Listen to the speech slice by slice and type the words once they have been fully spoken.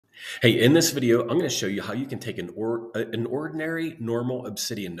Hey, in this video, I'm going to show you how you can take an ordinary, normal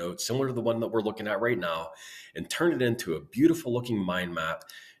Obsidian node, similar to the one that we're looking at right now, and turn it into a beautiful looking mind map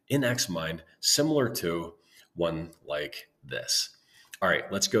in Xmind, similar to one like this. All right,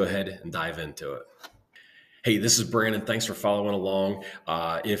 let's go ahead and dive into it. Hey, this is Brandon. Thanks for following along.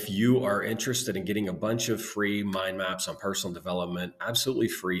 If you are interested in getting a bunch of free mind maps on personal development, absolutely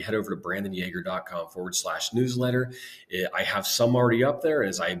free, head over to brandonyeager.com/newsletter. I have some already up there.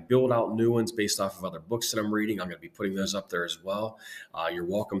 As I build out new ones based off of other books that I'm reading, I'm going to be putting those up there as well. You're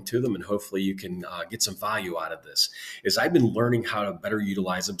welcome to them, and hopefully you can get some value out of this. As I've been learning how to better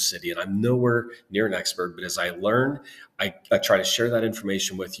utilize Obsidian, I'm nowhere near an expert, but as I learn, I try to share that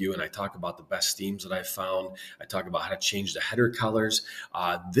information with you, and I talk about the best themes that I've found. I talk about how to change the header colors.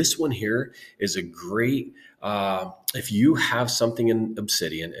 This one here is a great, if you have something in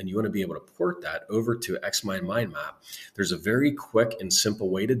Obsidian and you want to be able to port that over to Xmind Mind Map, there's a very quick and simple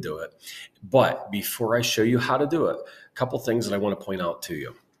way to do it. But before I show you how to do it, a couple things that I want to point out to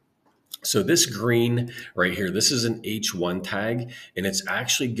you. So this green right here, this is an H1 tag, and it's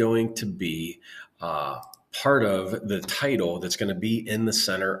actually going to be part of the title that's going to be in the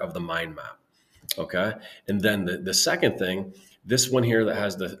center of the mind map. Okay. And then the second thing, this one here that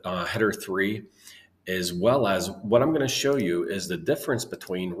has the header 3, as well as what I'm going to show you is the difference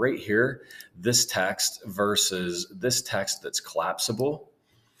between right here, this text versus this text that's collapsible.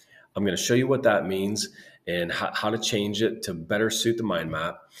 I'm going to show you what that means and how to change it to better suit the mind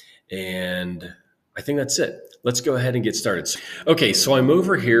map. And I think that's it. Let's go ahead and get started. Okay, so I'm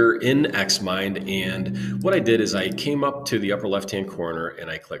over here in Xmind, and what I did is I came up to the upper left-hand corner and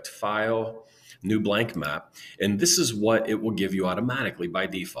I clicked File, New Blank Map, and this is what it will give you automatically by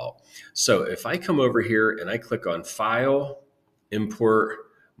default. So if I come over here and I click on File, Import,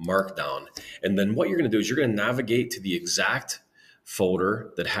 Markdown, and then what you're going to do is you're going to navigate to the exact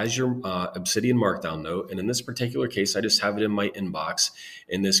folder that has your Obsidian Markdown note. And in this particular case, I just have it in my inbox.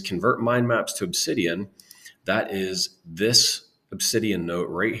 And this Convert Mind Maps to Obsidian, that is this Obsidian note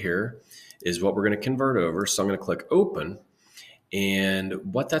right here is what we're going to convert over. So I'm going to click Open.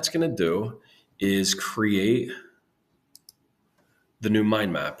 And what that's going to do is create the new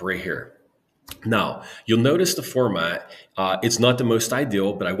mind map right here. Now, you'll notice the format. It's not the most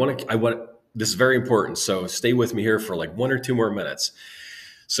ideal, but I want this is very important. So stay with me here for like 1 or 2 more minutes.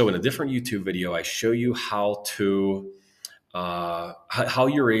 So in a different YouTube video, I show you how to how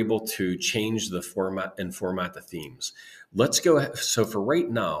you're able to change the format and format the themes. Let's go ahead. So for right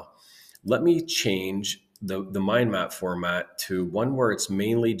now, let me change the mind map format to one where it's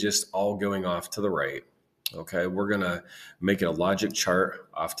mainly just all going off to the right. Okay, we're gonna make it a logic chart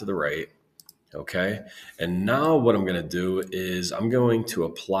off to the right. Okay, and now what I'm gonna do is I'm going to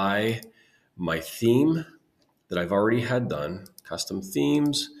apply my theme that I've already had done, custom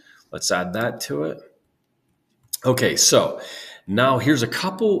themes. Let's add that to it. Okay, so now here's a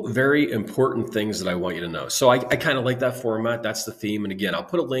couple very important things that I want you to know. So I kind of like that format. That's the theme. And again, I'll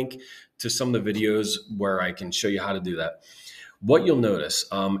put a link to some of the videos where I can show you how to do that. What you'll notice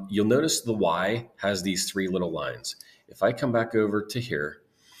the Y has these 3 little lines. If I come back over to here,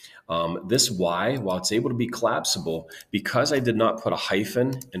 this Y, while it's able to be collapsible, because I did not put a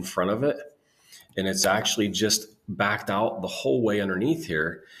hyphen in front of it, and it's actually just backed out the whole way underneath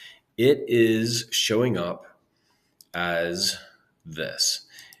here, it is showing up as this.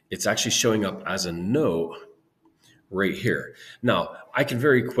 It's actually showing up as a note right here. Now, I can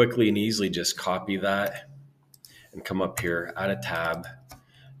very quickly and easily just copy that and come up here, add a tab,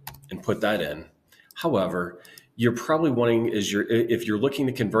 and put that in. However, you're probably wanting, if you're looking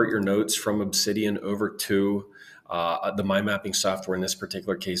to convert your notes from Obsidian over to the mind mapping software, in this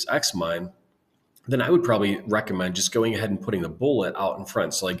particular case, Xmind, then I would probably recommend just going ahead and putting the bullet out in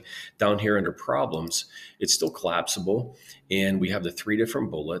front. So like down here under problems, it's still collapsible, and we have the 3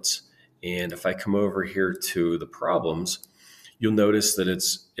 different bullets. And if I come over here to the problems, you'll notice that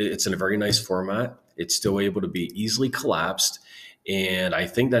it's in a very nice format. It's still able to be easily collapsed. And I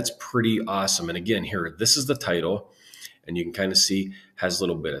think that's pretty awesome. And again, here, this is the title, and you can kind of see has a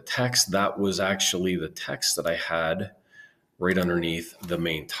little bit of text. That was actually the text that I had right underneath the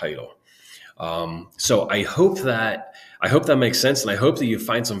main title. So I hope that makes sense, and I hope that you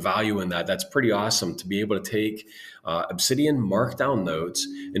find some value in that. That's pretty awesome to be able to take Obsidian Markdown notes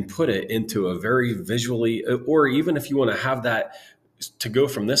and put it into a very visually, or even if you want to have that to go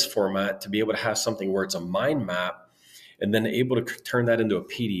from this format to be able to have something where it's a mind map and then able to turn that into a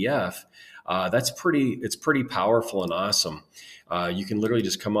PDF. It's pretty powerful and awesome. You can literally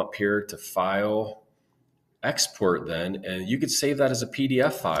just come up here to File, export then, and you could save that as a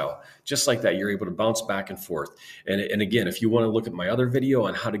PDF file. Just like that, you're able to bounce back and forth. And again, if you want to look at my other video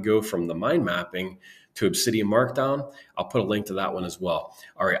on how to go from the mind mapping to Obsidian Markdown, I'll put a link to that one as well.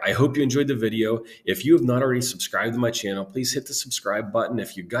 All right, I hope you enjoyed the video. If you have not already subscribed to my channel, please hit the subscribe button.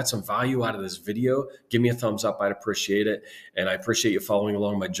 If you got some value out of this video, give me a thumbs up. I'd appreciate it. And I appreciate you following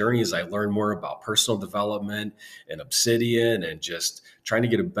along my journey as I learn more about personal development and Obsidian and just trying to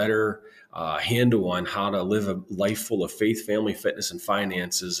get a better handle on how to live a life full of faith, family, fitness, and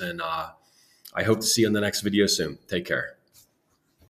finances. And I hope to see you in the next video soon. Take care.